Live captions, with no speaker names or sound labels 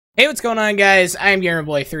Hey, what's going on, guys? I'm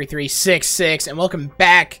GamerBoy3366, and welcome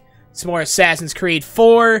back to some more Assassin's Creed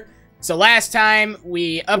 4. So last time,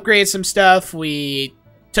 we upgraded some stuff, we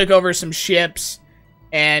took over some ships,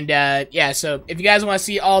 and yeah, so if you guys want to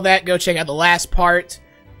see all that, go check out the last part.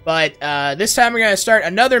 But this time we're going to start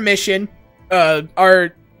another mission.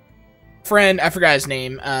 Our friend, I forgot his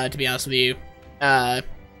name, to be honest with you.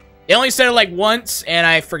 They only said it like once, and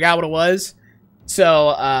I forgot what it was.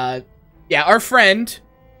 So, yeah, our friend,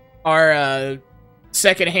 our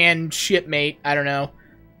second-hand shipmate, I don't know,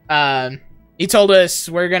 he told us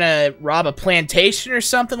we're gonna rob a plantation or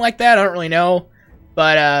something like that. I don't really know,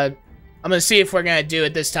 but I'm gonna see if we're gonna do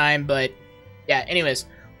it this time. But yeah, anyways,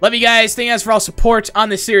 love you guys. Thank you guys for all support on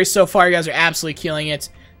this series so far. You guys are absolutely killing it.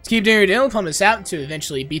 Let's keep doing your deal, pump this out to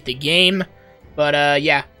eventually beat the game. But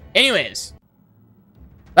yeah, anyways,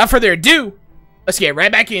 without further ado, let's get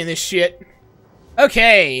right back into this shit.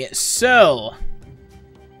 Okay, so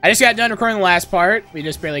I just got done recording the last part. We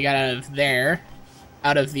just barely got out of there.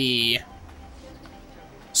 Out of the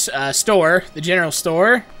store. The general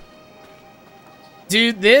store.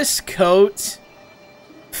 Dude, this coat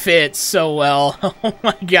fits so well. Oh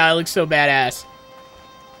my god, it looks so badass.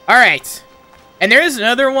 Alright. And there is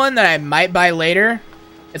another one that I might buy later.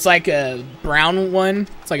 It's like a brown one.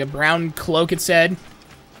 It's like a brown cloak, it said.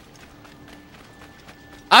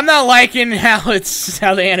 I'm not liking how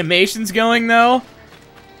the animation's going, though.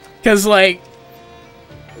 Because, like,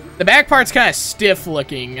 the back part's kind of stiff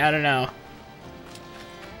looking. I don't know.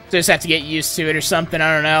 Just have to get used to it or something.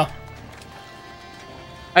 I don't know.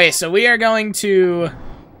 Okay, so we are going to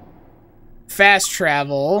fast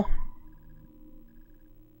travel.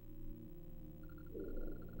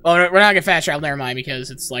 Oh, we're not going to fast travel. Never mind,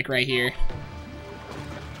 because it's, like, right here.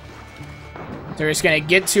 So we're just going to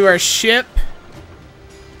get to our ship.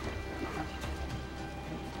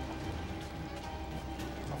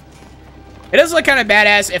 It does look kind of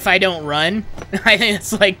badass if I don't run. I think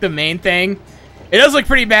it's like the main thing. It does look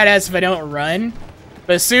pretty badass if I don't run.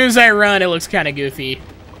 But as soon as I run, it looks kind of goofy.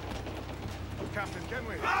 Captain, can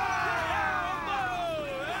we?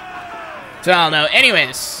 So I don't know.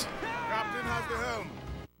 Anyways. Captain has the helm.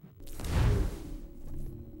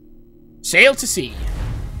 Sail to sea.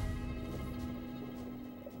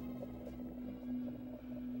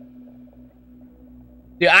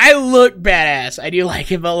 Dude, I look badass. I do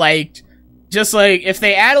like it, but like... Just like, if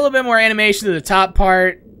they add a little bit more animation to the top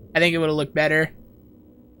part, I think it would have looked better.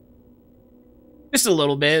 Just a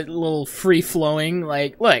little bit, a little free-flowing,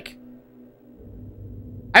 like, look.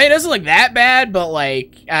 I mean, it doesn't look that bad, but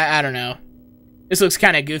like, I don't know. This looks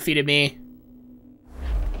kind of goofy to me.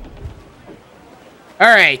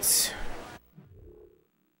 Alright.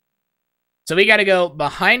 So we gotta go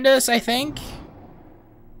behind us, I think.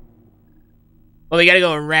 Well, we gotta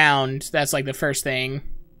go around, that's like the first thing.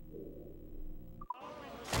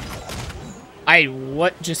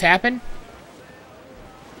 What just happened?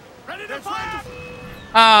 Ready to fire!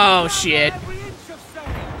 Oh, shit.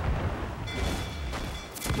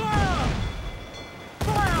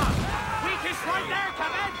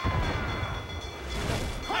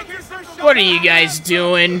 What are you guys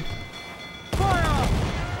doing?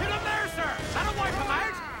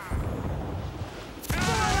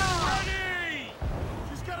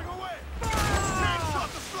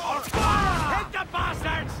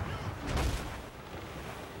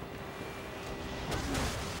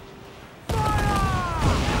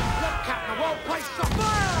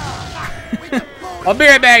 I'll be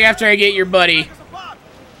right back after I get your buddy.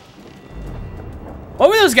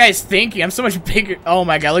 What were those guys thinking? I'm so much bigger. Oh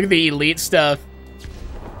my god, look at the elite stuff.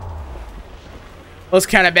 Looks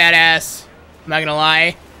kind of badass. I'm not gonna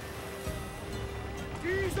lie.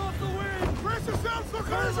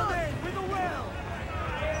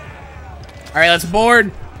 Alright, let's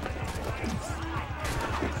board.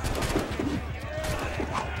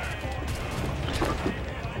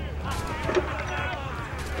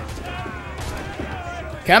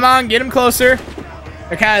 Come on, get them closer.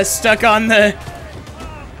 They're kind of stuck on the, I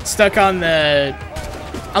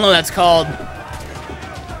don't know what that's called.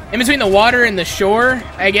 In between the water and the shore,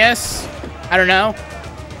 I guess. I don't know.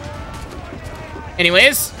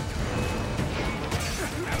 Anyways.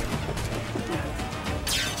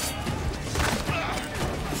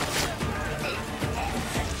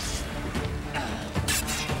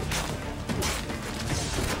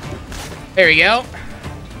 There we go.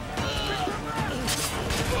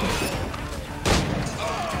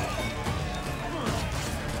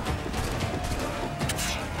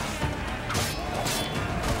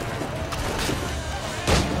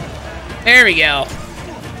 There we go.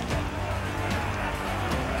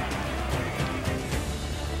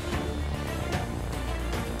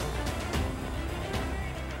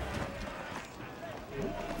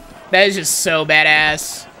 That is just so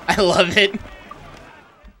badass. I love it.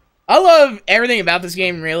 I love everything about this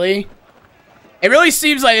game, really. It really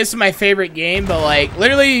seems like this is my favorite game, but like,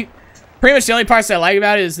 literally, pretty much the only parts that I like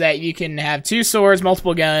about it is that you can have 2 swords,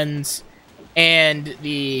 multiple guns, and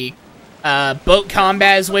the boat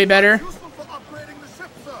combat is way better.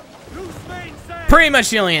 Pretty much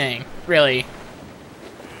the only thing, really.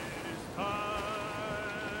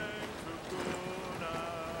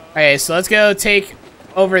 Okay, so let's go take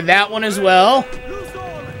over that one as well.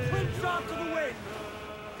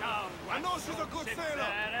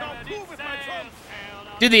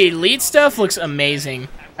 Dude, the elite stuff looks amazing.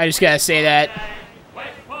 I just gotta say that.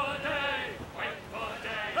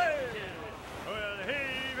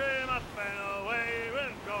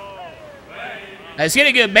 Let's get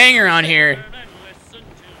a good banger on here.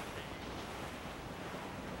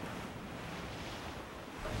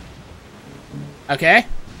 Okay.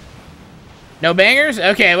 No bangers?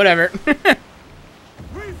 Okay, whatever.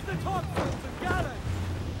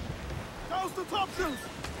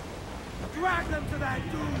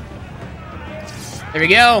 There we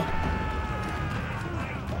go.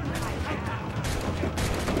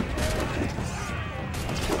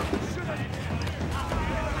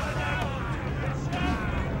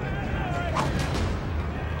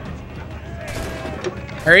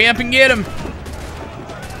 Hurry up and get him.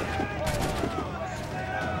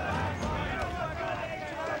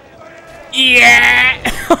 Yeah.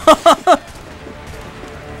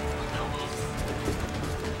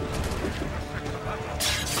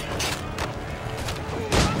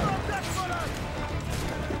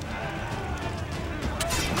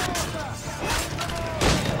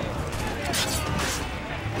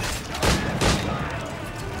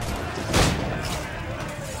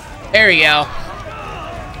 There we go.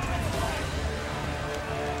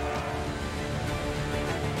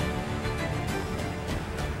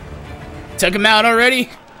 Took him out already?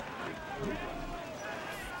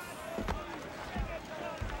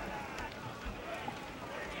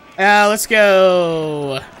 Let's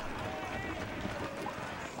go.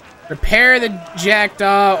 Repair the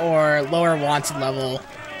jackdaw or lower wanted level.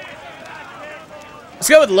 Let's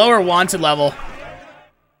go with lower wanted level.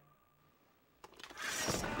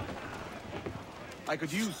 I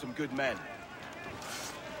could use some good men.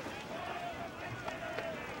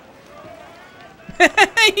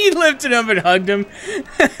 He lifted him and hugged him.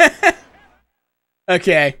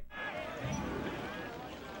 Okay.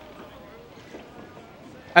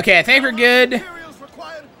 Okay, I think we're good.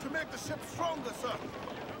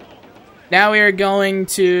 Now we are going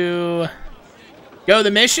to go to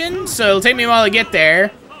the mission, so it'll take me a while to get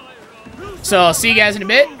there. So I'll see you guys in a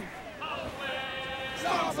bit.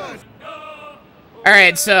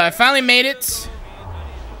 Alright, so I finally made it.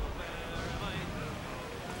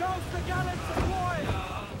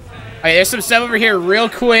 Alright, there's some stuff over here real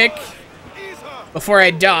quick before I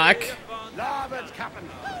dock.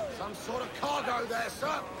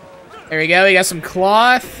 There we go, we got some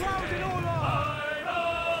cloth.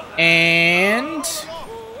 And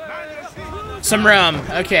some rum.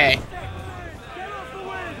 Okay.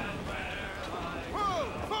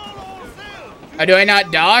 Oh, do I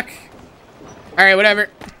not dock? Alright, whatever.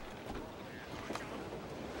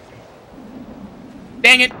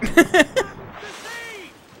 Dang it.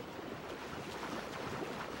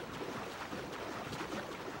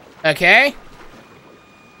 Okay.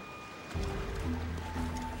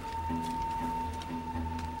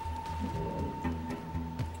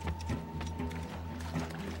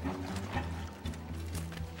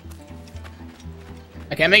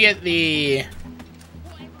 Okay, I'm gonna get the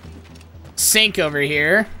sink over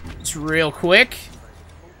here. Just real quick.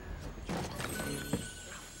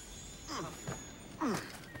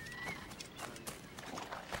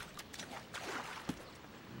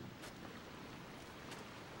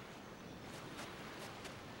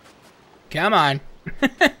 Come on.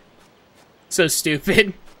 So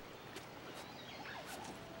stupid.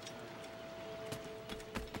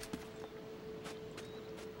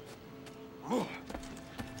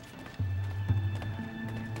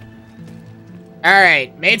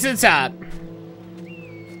 Alright, made it to the top.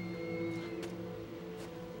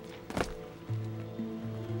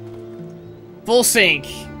 Full sink.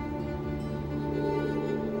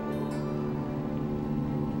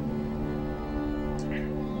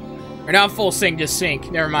 Or not full sink, just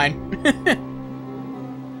sink. Never mind.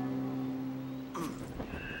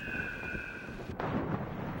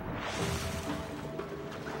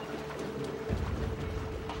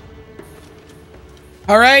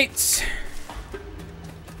 All right.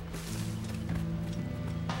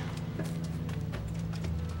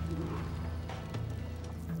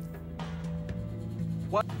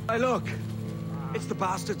 Why, look. It's the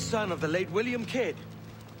bastard son of the late William Kidd.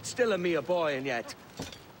 Still a mere boy, and yet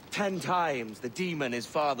 10 times the demon his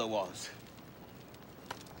father was.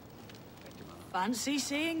 Fancy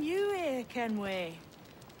seeing you here, Kenway.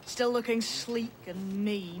 Still looking sleek and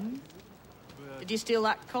mean. Did you steal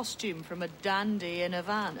that costume from a dandy in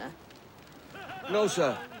Havana? No,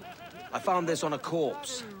 sir. I found this on a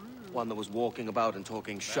corpse. One that was walking about and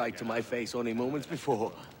talking shite to my face only moments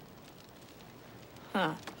before.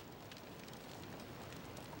 Huh.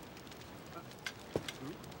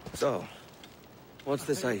 So, what's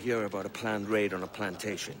this I hear about a planned raid on a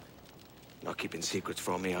plantation? Not keeping secrets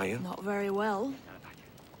from me, are you? Not very well.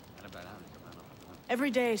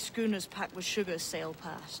 Every day, schooners packed with sugar sail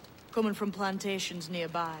past, coming from plantations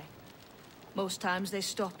nearby. Most times they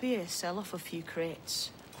stop here, sell off a few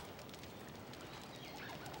crates.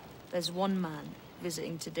 There's one man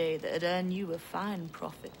visiting today that'd earn you a fine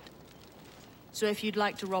profit. So if you'd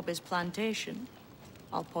like to rob his plantation,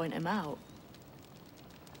 I'll point him out.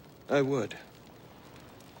 I would.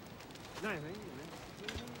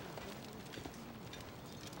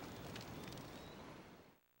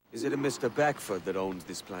 Is it a Mr. Beckford that owns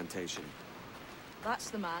this plantation? That's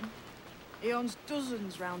the man. He owns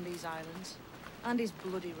dozens round these islands. And he's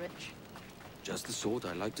bloody rich. Just the sort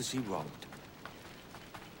I like to see robbed.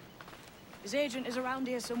 His agent is around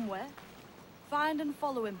here somewhere. Find and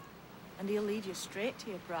follow him, and he'll lead you straight to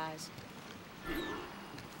your prize.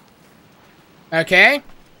 Okay.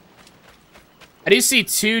 I do see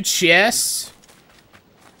 2 chests.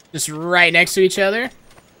 Just right next to each other.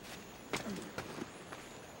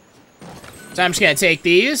 So I'm just gonna take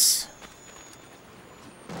these.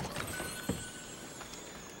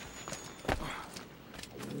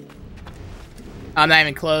 I'm not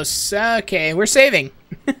even close. Okay, we're saving.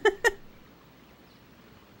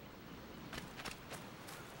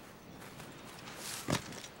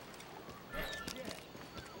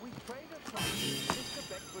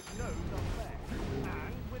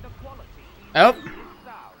 Oh.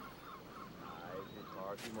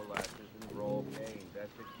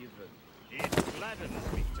 It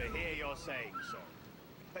gladdens me to hear you're saying so.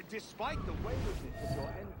 But despite the waywardness of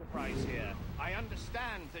your enterprise here, I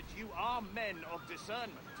understand that you are men of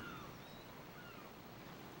discernment.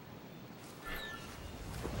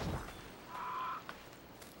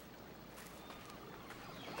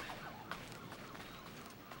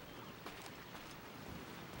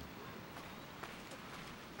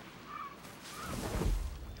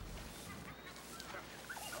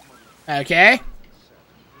 Okay.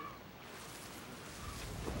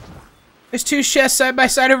 There's 2 chests side by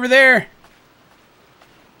side over there.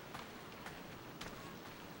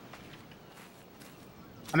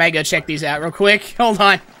 I might go check these out real quick. Hold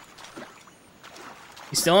on.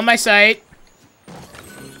 He's still in my sight.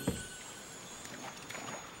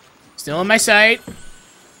 Still in my sight.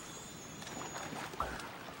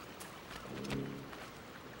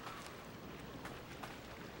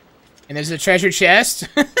 And there's a treasure chest.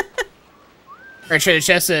 Or a treasure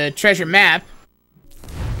chest, a treasure map.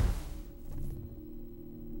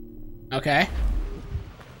 Okay.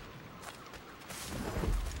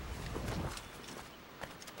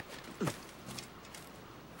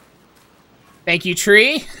 Thank you,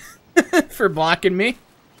 tree, for blocking me.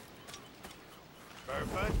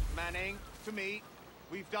 Burford, Manning, to me.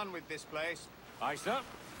 We've done with this place. Aye, sir.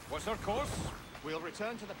 What's our course? We'll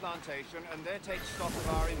return to the plantation and there take stock of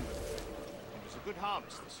our inventory. It was a good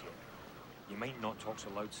harvest this year. You might not talk so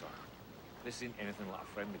loud, sir. This ain't anything like a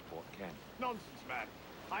friendly port, Ken. Nonsense, man.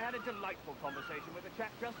 I had a delightful conversation with a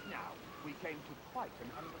chap just now. We came to quite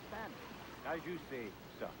an understanding. As you say,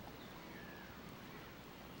 sir.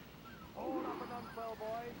 Hold up and unfurl,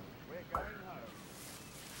 boys. We're going home.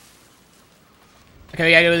 Okay,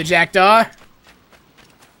 we gotta go to the Jackdaw.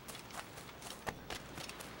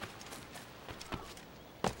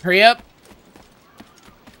 Hurry up.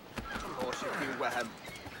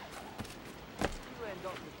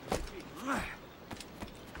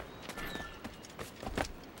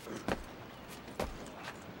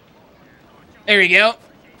 There we go.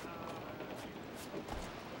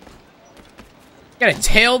 Gotta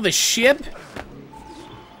tail the ship.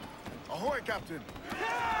 Ahoy, Captain!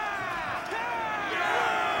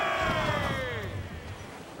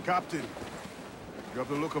 Captain, you have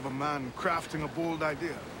the look of a man crafting a bold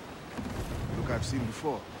idea. Look I've seen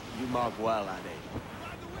before. You mark well, Addy.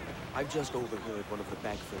 I've just overheard one of the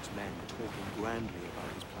Beckford's men talking grandly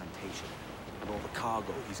about his plantation and all the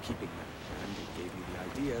cargo he's keeping there, and it gave me the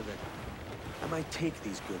idea that I might take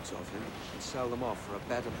these goods off him and sell them off for a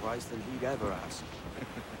better price than he'd ever ask.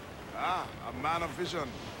 Ah, a man of vision.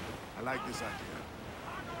 I like this idea.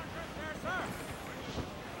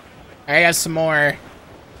 I got some more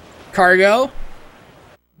cargo.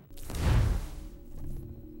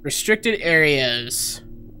 Restricted areas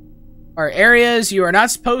are areas you are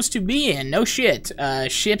not supposed to be in. No shit.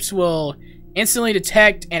 Ships will instantly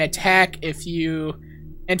detect and attack if you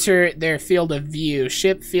enter their field of view.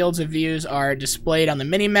 Ship fields of views are displayed on the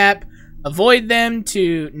minimap. Avoid them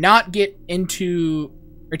to not get into,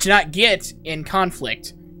 or to not get in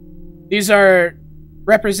conflict. These are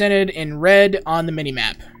represented in red on the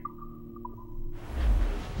minimap.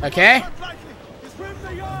 Okay.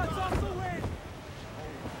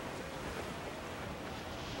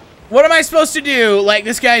 What am I supposed to do? Like,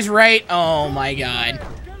 this guy's right. Oh my god.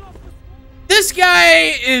 This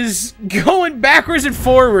guy is going backwards and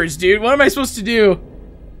forwards, dude. What am I supposed to do?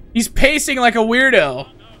 He's pacing like a weirdo.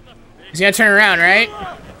 He's gonna turn around, right?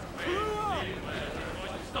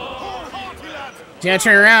 He's gonna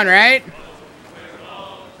turn around, right?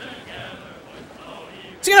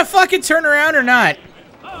 He's gonna fucking turn around or not?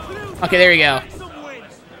 Okay, there we go.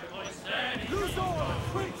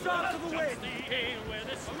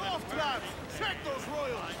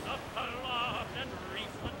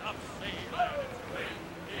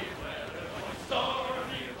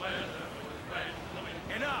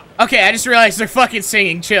 Okay, I just realized they're fucking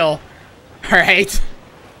singing. Chill. Alright.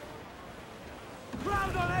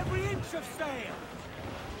 Ground on every inch of sail.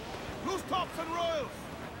 Loose tops and royals.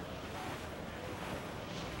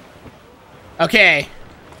 Okay.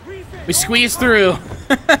 We squeeze through.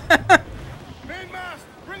 Mainmast,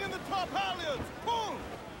 bring in the top halyards. Pull.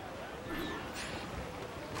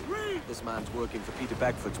 This man's working for Peter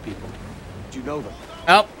Bagfoot's people. Do you know them?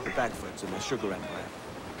 Oh. The Bagfoots and their sugar empire.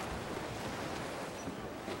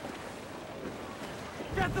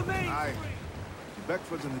 Get the main. Aye. The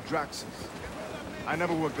Beckfords and the Draxes. I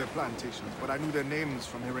never worked their plantations, but I knew their names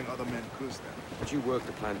from hearing other men curse them. But you worked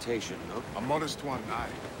the plantation, no? A modest one, aye.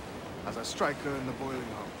 As a striker in the boiling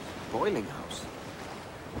house. Boiling house?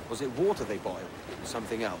 Was it water they boiled? Or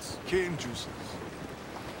something else? Cane juices.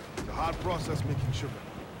 It's a hard process making sugar.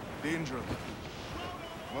 Dangerous.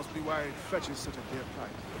 Must be why it fetches such a dear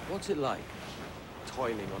price. What's it like?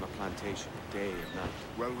 Toiling on a plantation, day and night.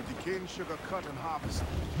 Well, with the cane sugar cut and harvested,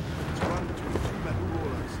 it's run between two metal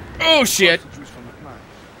rollers. Oh shit. The juice from the plant.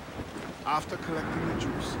 After collecting the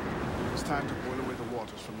juice, it's time to boil away the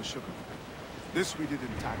waters from the sugar. This we did in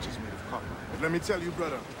thatches made of copper. But let me tell you,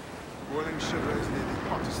 brother, boiling sugar is nearly the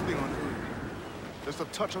hottest thing on earth. Just a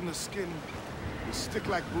touch on the skin will stick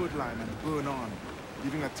like birdlime and burn on,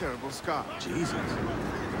 leaving a terrible scar. Jesus.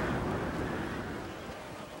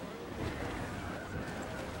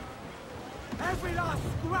 Every last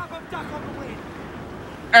scrap of duck on the wind.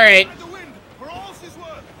 All right. The wind for all she's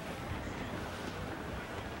worth.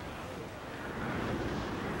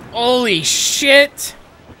 Holy shit.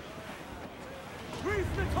 Reef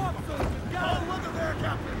the topsails and get all weather there,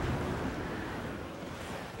 Captain.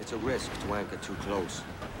 It's a risk to anchor too close.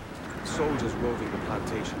 Soldiers roving the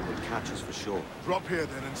plantation will catch us for sure. Drop here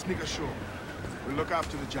then and sneak ashore. We'll look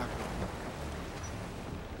after the jackal.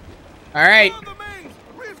 All right. Lower the mains.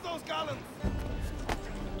 Reef those gallons.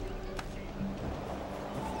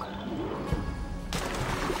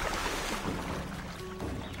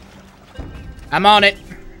 I'm on it.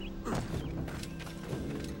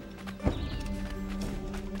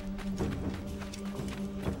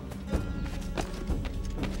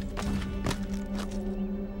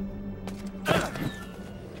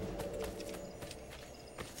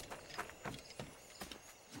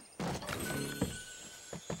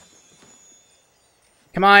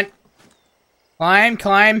 Come on. Climb,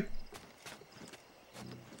 climb.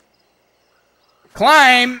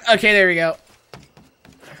 Climb! Okay, there we go.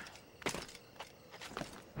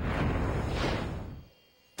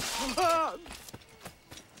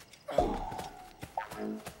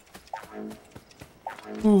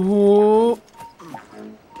 Ooh.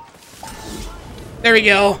 There we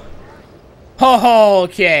go. Oh,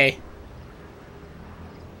 okay.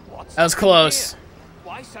 What's That was close.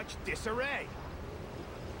 Why such disarray?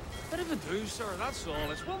 Bit of a do, sir, that's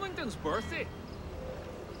all. It's Wilmington's birthday.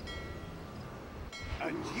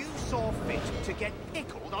 And you saw fit to get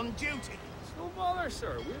pickled on duty. It's no bother,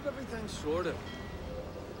 sir. We have everything sorted.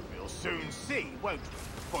 We'll soon see, won't we?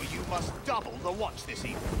 For you must double the watch this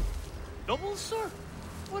evening. Double, sir?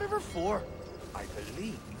 Whatever for? I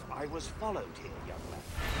believe I was followed here, young man.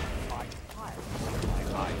 By pirates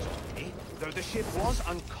with my eyes on me, though the ship was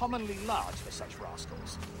uncommonly large for such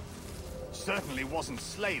rascals. Certainly wasn't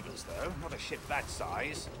slavers, though, not a ship that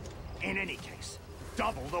size. In any case,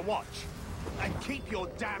 double the watch. And keep your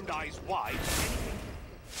damned eyes wide for anything.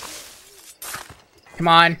 Come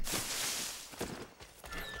on.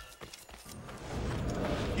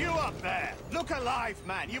 You up there? alive,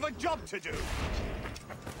 man! You've a job to do!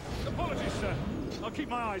 Apologies, sir. I'll keep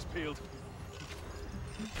my eyes peeled.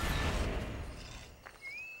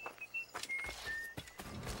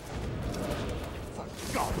 For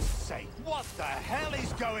God's sake, what the hell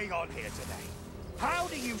is going on here today? How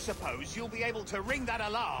do you suppose you'll be able to ring that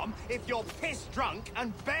alarm if you're piss drunk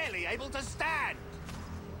and barely able to stand?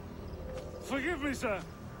 Forgive me, sir.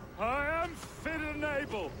 I am fit and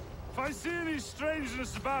able. If I see any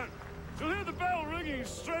strangeness about, you'll hear the bell ringing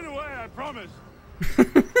straight away, I promise.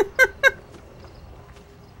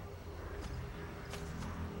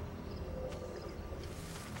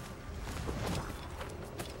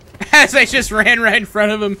 As I just ran right in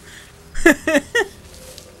front of him.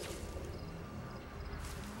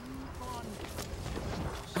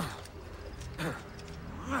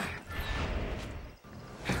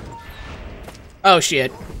 Oh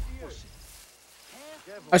shit.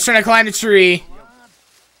 I was trying to climb the tree.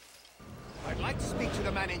 I'd like to speak to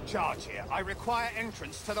the man in charge here. I require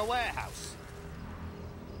entrance to the warehouse.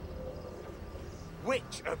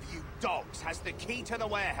 Which of you dogs has the key to the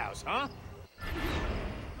warehouse, huh?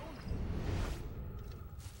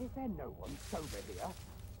 Is there no one sober here?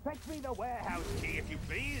 Fetch me the warehouse key, if you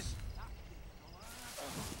please.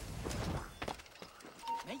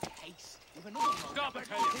 Make haste. Stop it,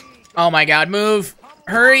 tell you. Oh my god, move.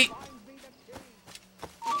 Hurry.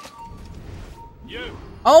 You.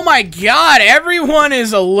 Oh my god, everyone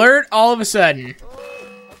is alert all of a sudden.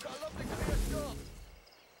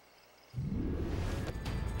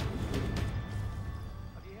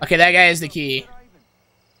 Okay, that guy is the key.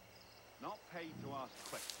 Not paid to ask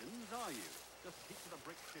questions, are you? Just keep to the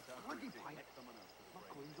brick shit out. Someone else. My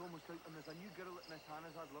coin's almost out and there's a new girl at Miss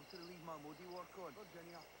Hannah's I'd love to leave my muddy work on.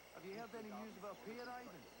 Jenny, have you heard any news about pay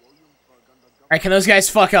arriving? Alright, can those guys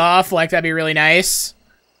fuck off? Like, that'd be really nice.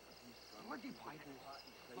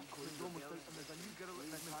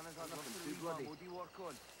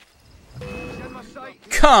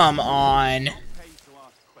 Come on. Paid to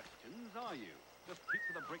ask questions, are you? Just keep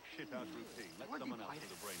to the brick shit out routine. Let someone else do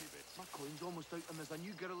the brainy bits. My coin's almost out and there's a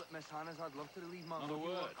new girl at Miss Hannah's I'd love to leave my Not a muddy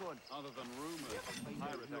word, work on. other than rumors of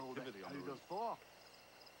pirate activity on the roof.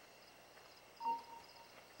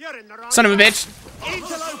 You're in the wrong. Son of a bitch.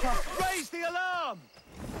 Interloper, raise the alarm!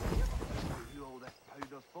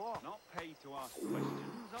 Not paid to ask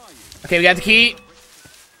questions, are you? Okay, we got the key.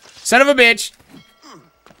 Son of a bitch.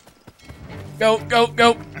 Go, go,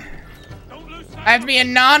 go. Don't lose sight. I have to be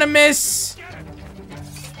anonymous.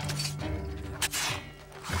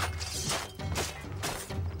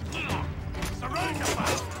 Surround the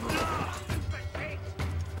boat.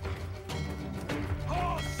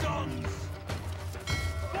 Oh, sons!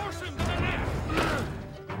 Force him to the left.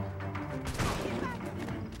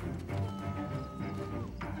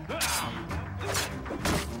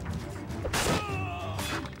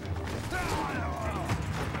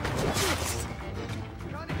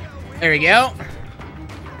 There we go.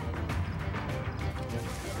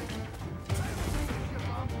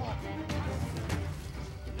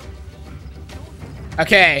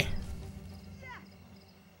 Okay.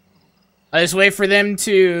 I'll just wait for them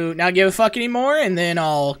to not give a fuck anymore, and then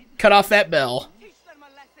I'll cut off that bell.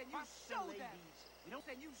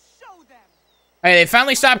 Alright, they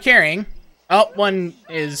finally stopped caring. Oh, one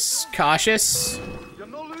is cautious.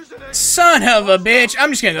 Son of a bitch. I'm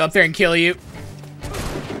just gonna go up there and kill you.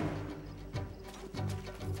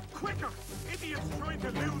 Quicker! Idiots trying to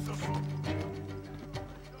lose us!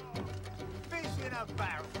 Fish in a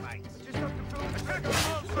barrel, mate. Just have to throw the trigger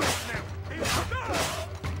now.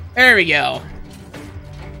 There we go.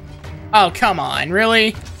 Oh, come on.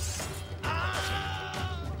 Really?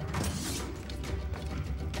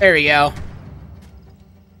 There we go.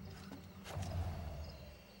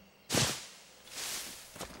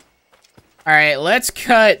 Alright, let's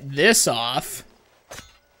cut this off.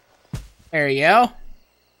 There we go.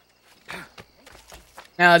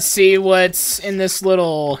 Now let's see what's in this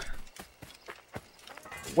little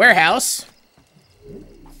warehouse.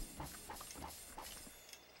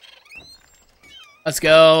 Let's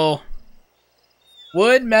go.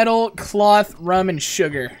 Wood, metal, cloth, rum, and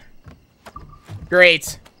sugar.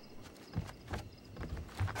 Great.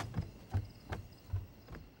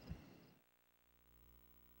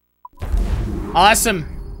 Awesome.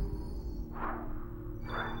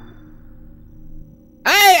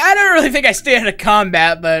 I don't really think I stay out of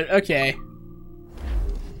combat, but okay.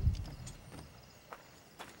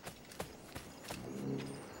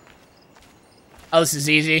 Oh, this is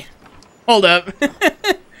easy. Hold up.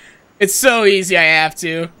 It's so easy I have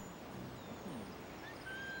to.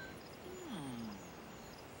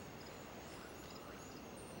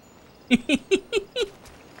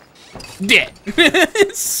 Dead.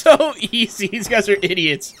 It's so easy. These guys are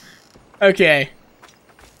idiots. Okay.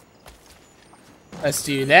 Let's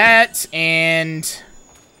do that and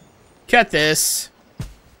cut this.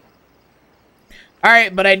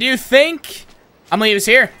 Alright, but I do think I'm gonna leave this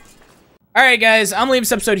here. Alright, guys, I'm gonna leave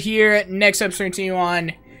this episode here. Next episode, continue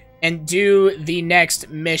on and do the next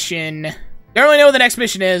mission. Don't really know what the next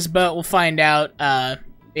mission is, but we'll find out.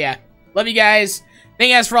 Yeah. Love you guys. Thank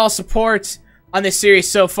you guys for all support on this series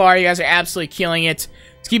so far. You guys are absolutely killing it.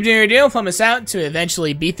 Let's keep doing your deal. Plum us out to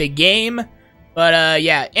eventually beat the game. But,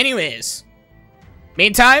 yeah. Anyways.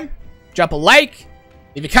 Meantime, drop a like,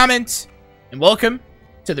 leave a comment, and welcome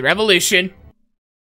to the revolution.